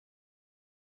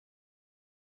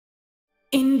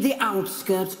In the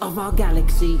outskirts of our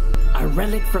galaxy, a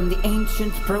relic from the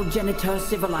ancient progenitor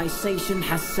civilization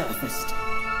has surfaced,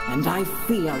 and I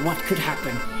fear what could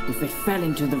happen if it fell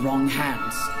into the wrong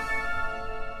hands.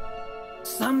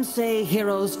 Some say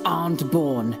heroes aren't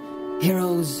born,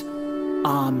 heroes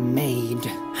are made.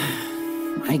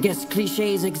 I guess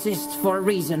cliches exist for a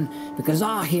reason, because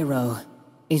our hero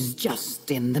is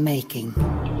just in the making.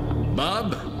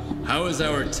 Bob, how is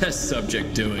our test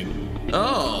subject doing?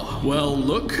 Oh, well,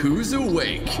 look who's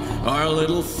awake. Our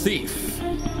little thief.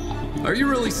 Are you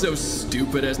really so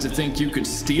stupid as to think you could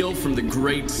steal from the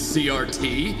great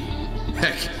CRT?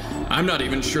 Heck, I'm not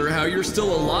even sure how you're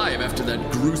still alive after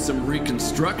that gruesome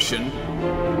reconstruction.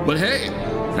 But hey,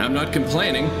 I'm not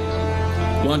complaining.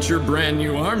 Once your brand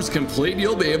new arm's complete,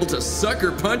 you'll be able to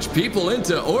sucker punch people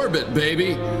into orbit,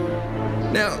 baby.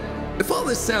 Now, if all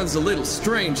this sounds a little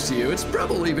strange to you, it's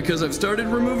probably because I've started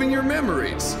removing your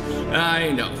memories. I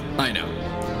know.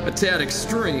 A tad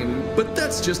extreme, but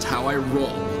that's just how I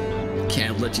roll.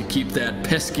 Can't let you keep that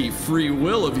pesky free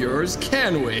will of yours,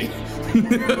 can we?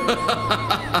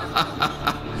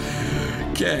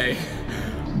 Okay,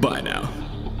 bye now.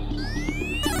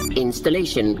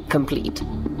 Installation complete.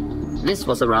 This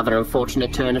was a rather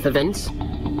unfortunate turn of events,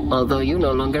 although you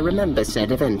no longer remember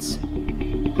said events.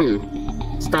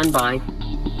 Stand by.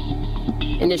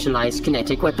 Initialize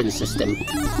kinetic weapon system.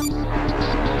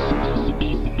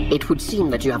 It would seem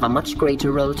that you have a much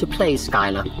greater role to play,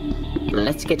 Skylar.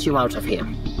 Let's get you out of here.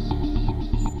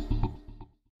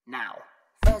 Now,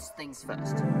 first things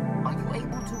first. Are you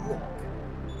able to walk?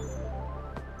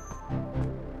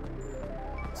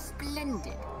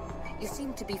 Splendid. You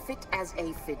seem to be fit as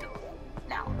a fiddle.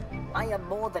 Now, I am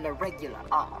more than a regular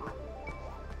arm.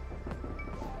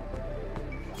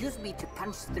 Use me to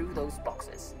punch through those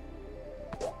boxes.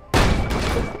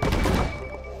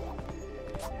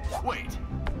 Wait,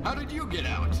 how did you get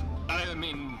out? I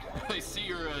mean, I see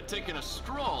you're taking a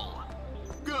stroll.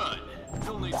 Good.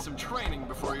 You'll need some training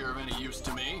before you're of any use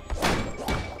to me.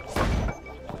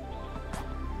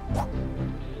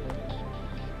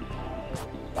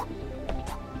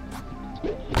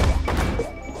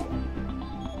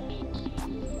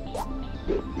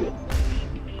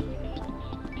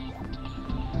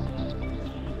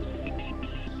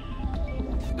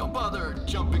 Don't bother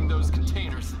jumping those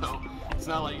containers, though. It's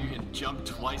not like you can jump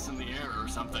twice in the air or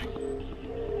something.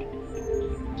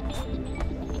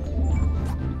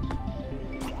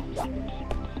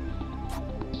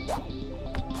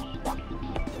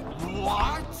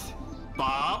 What?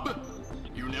 Bob?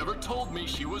 You never told me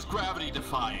she was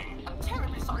gravity-defying. I'm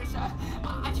terribly sorry, sir.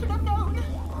 I should have known.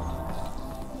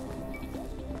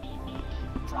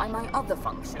 Try my other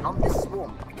function on this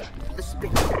swarm, the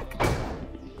spin attack.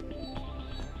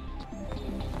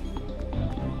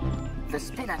 The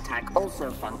spin attack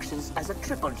also functions as a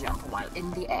triple jump while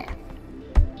in the air.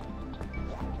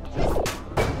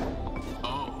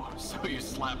 Oh, so you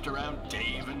slapped around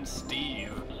Dave and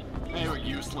Steve. They were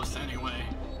useless anyway.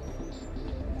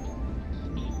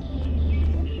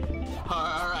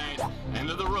 Alright, end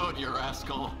of the road, you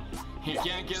rascal. You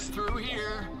can't get through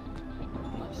here.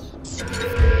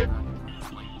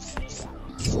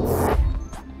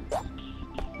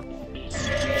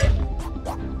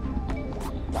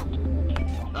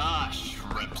 Ah,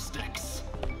 shrimp sticks.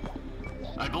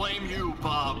 I blame you,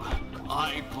 Bob.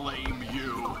 I blame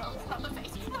you. Not the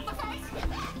face, not the face.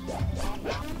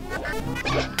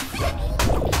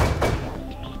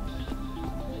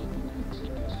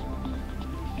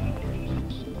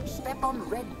 Step on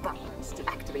red buttons to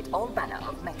activate all manner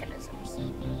of mechanisms.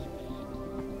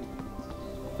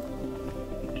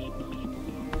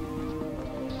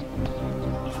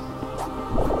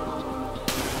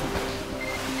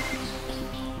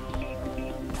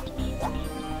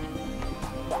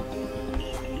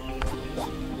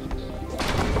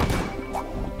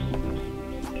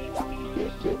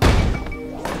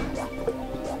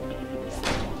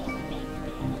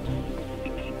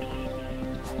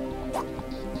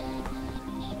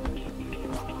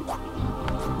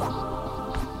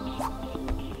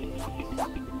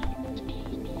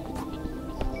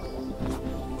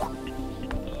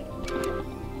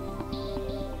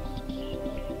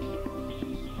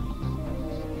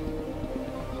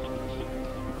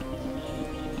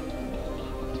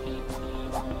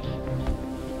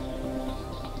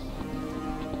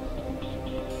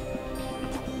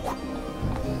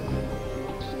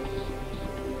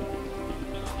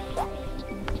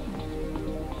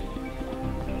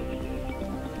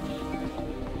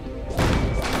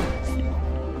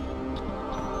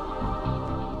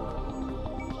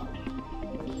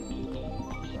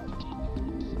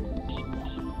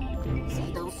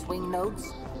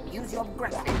 Nodes? Use your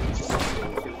breath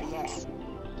through the air.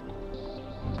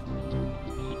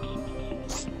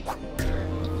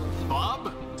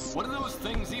 Bob? What do those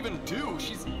things even do?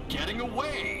 She's getting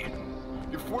away.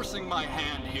 You're forcing my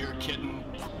hand here, kitten.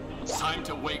 Time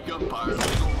to wake up our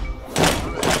little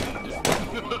friend.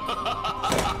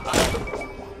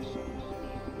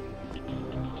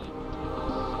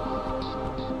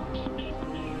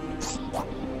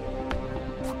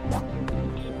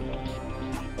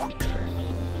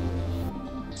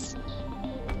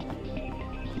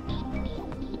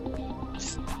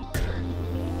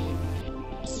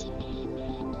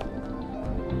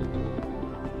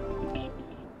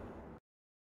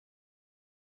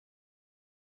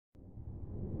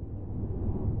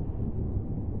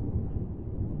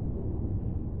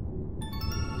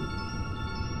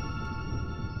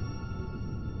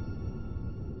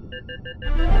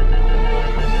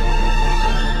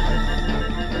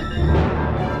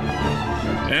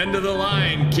 End of the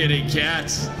line, kitty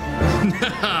cats.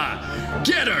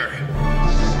 Get her!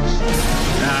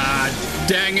 Ah,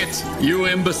 dang it, you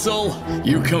imbecile.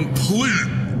 You complete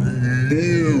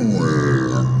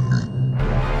moron.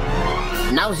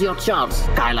 Now's your chance,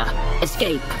 Skylar.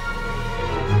 Escape.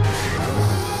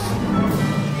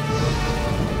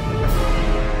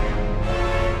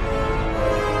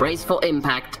 Brace for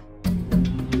impact.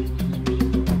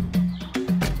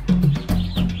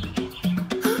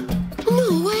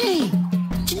 No way!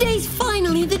 Today's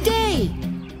finally the day!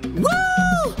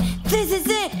 Woo! This is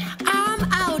it! I'm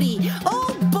outie!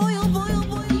 Oh boy, oh boy, oh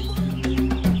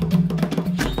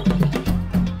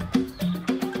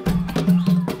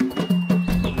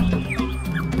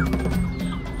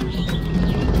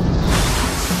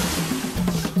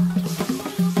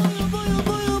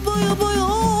boy, oh boy,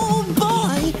 oh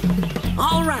boy!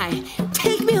 Alright,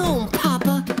 take me home,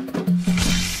 Papa!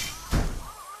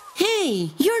 Hey,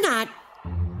 you're not...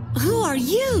 Who are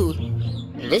you?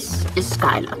 This is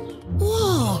Skylar.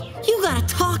 Whoa, you got a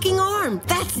talking arm.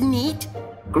 That's neat.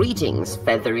 Greetings,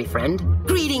 feathery friend.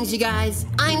 Greetings, you guys.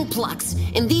 I'm Plux,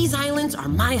 and these islands are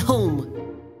my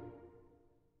home.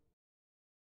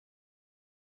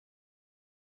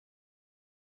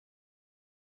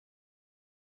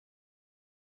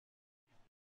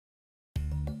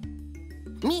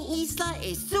 Mi isla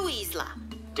es su isla.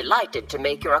 Delighted to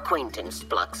make your acquaintance,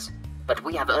 Plux. But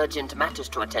we have urgent matters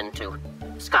to attend to.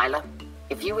 Skylar,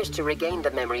 if you wish to regain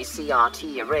the memories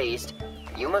CRT erased,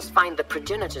 you must find the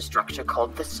progenitor structure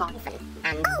called the siphon.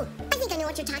 Oh, I think I know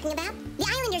what you're talking about. The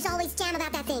Islanders always jam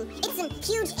about that thing. It's some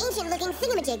huge, ancient-looking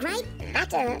thingamajig, right?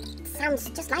 That, sounds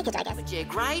just like it, I guess.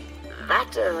 Jig, right?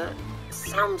 That,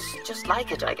 sounds just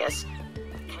like it, I guess.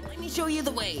 Let me show you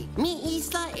the way. Mi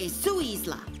isla es su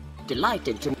isla.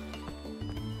 Delighted to...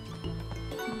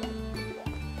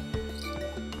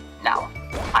 Now,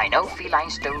 I know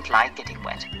felines don't like getting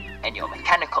wet, and your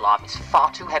mechanical arm is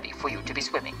far too heavy for you to be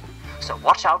swimming, so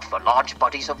watch out for large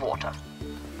bodies of water.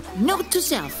 Note to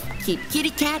self, keep kitty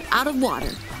cat out of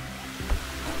water.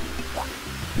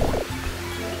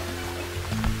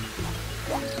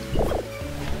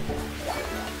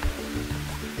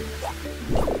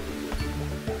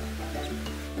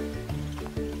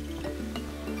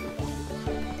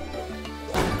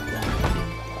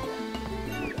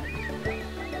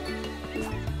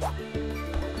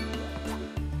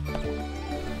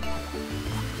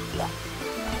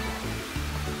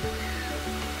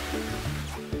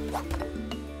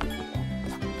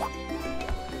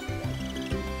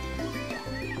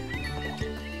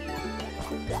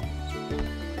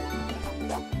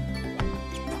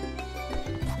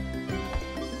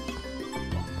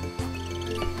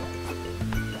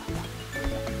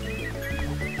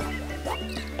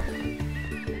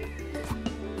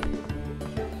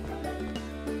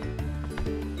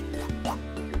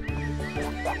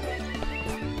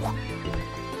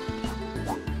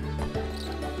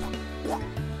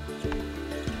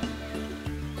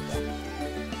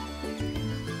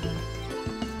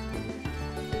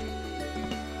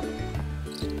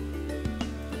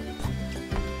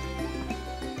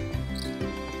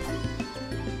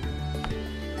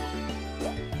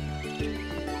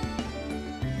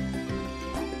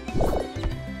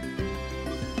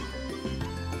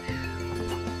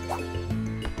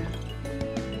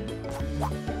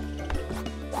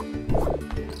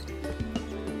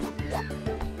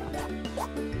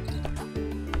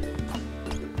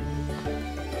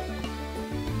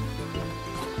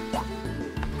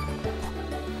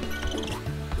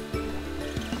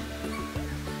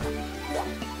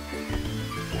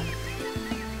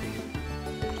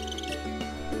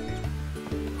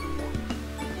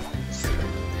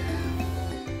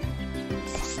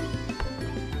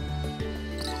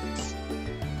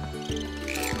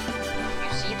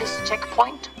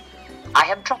 checkpoint? I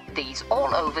have dropped these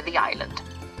all over the island.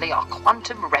 They are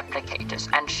quantum replicators,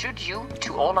 and should you,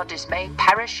 to all our dismay,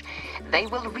 perish, they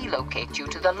will relocate you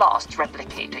to the last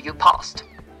replicator you passed.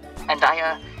 And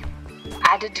I,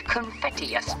 added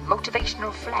confetti as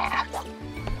motivational flair.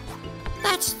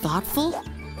 That's thoughtful.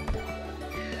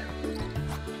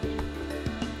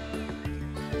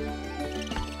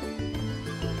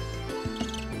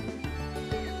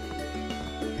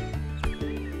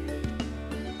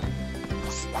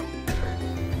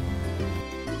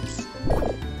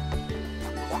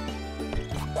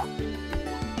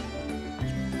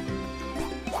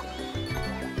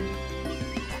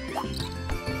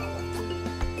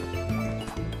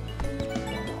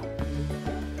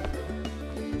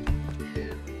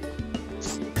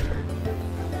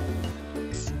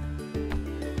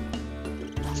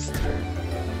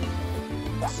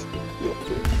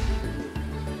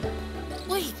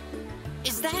 Wait,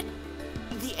 is that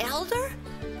the Elder?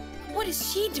 What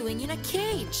is she doing in a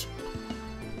cage?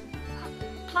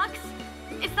 Plux,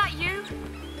 is that you?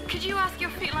 Could you ask your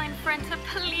feline friend to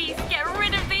please get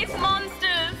rid of these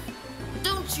monsters?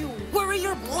 Don't you worry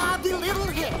your blobby little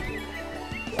head.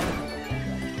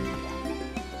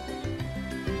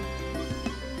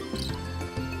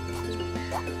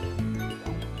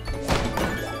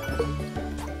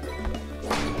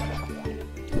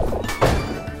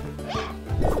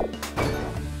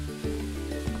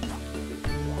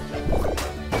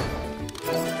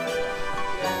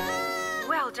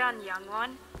 Well done, young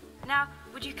one. Now,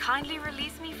 would you kindly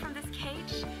release me from this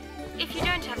cage? If you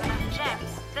don't have enough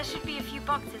gems, there should be a few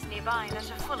boxes nearby that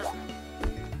are full of them.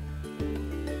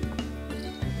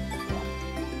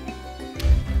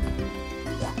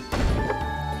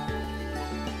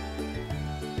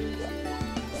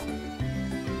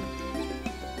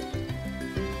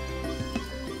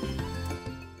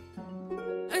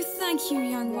 Oh, thank you,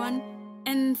 young one.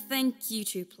 And thank you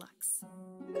too, Plux.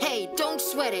 Hey, don't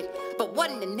sweat it, but what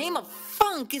in the name of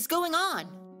funk is going on?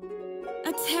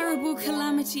 A terrible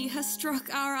calamity has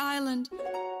struck our island,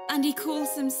 and he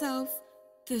calls himself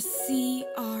the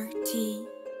CRT.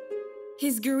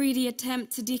 His greedy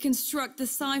attempt to deconstruct the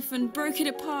siphon broke it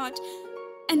apart,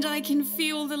 and I can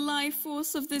feel the life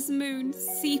force of this moon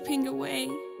seeping away.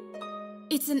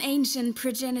 It's an ancient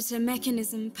progenitor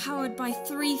mechanism powered by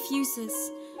 3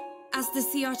 fuses. As the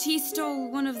CRT stole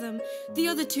one of them, the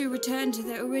other 2 returned to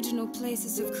their original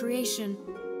places of creation.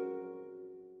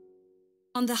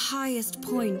 On the highest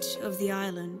point of the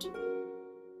island.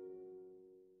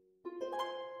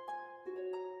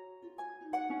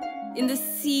 In the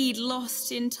seed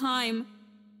lost in time.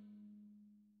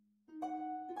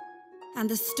 And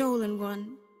the stolen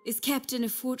one is kept in a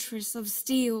fortress of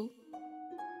steel.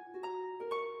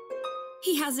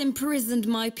 He has imprisoned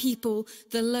my people,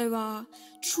 the Loa,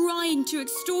 trying to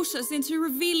extort us into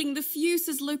revealing the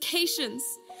fuse's locations.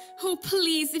 Oh,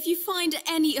 please, if you find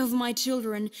any of my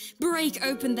children, break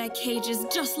open their cages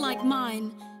just like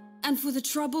mine. And for the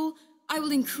trouble, I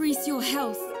will increase your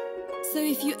health. So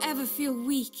if you ever feel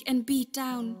weak and beat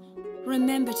down,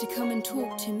 remember to come and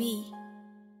talk to me.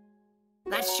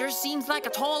 That sure seems like a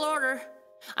tall order.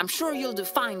 I'm sure you'll do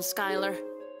fine, Skylar.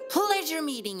 Pleasure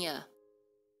meeting you.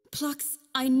 Plux,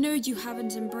 I know you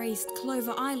haven't embraced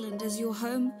Clover Island as your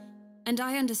home, and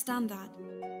I understand that.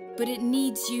 But it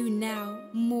needs you now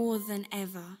more than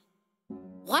ever.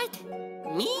 What?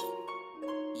 Me?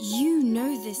 You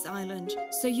know this island,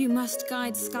 so you must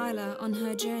guide Skylar on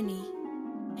her journey.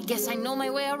 I guess I know my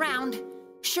way around.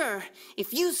 Sure,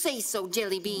 if you say so,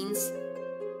 Jelly Beans.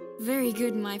 Very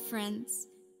good, my friends.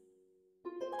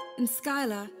 And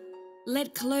Skylar,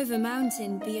 let Clover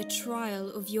Mountain be a trial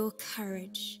of your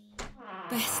courage.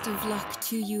 Best of luck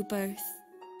to you both.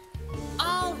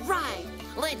 All right,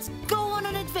 let's go on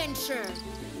an adventure.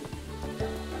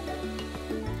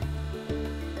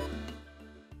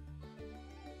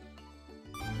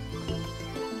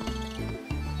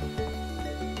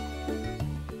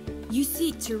 You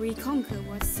seek to reconquer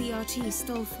what CRT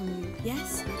stole from you,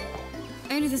 yes?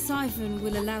 Only the siphon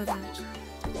will allow that.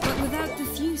 But without the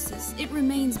fuses, it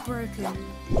remains broken.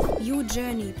 Your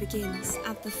journey begins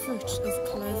at the foot of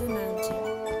Clover Mountain.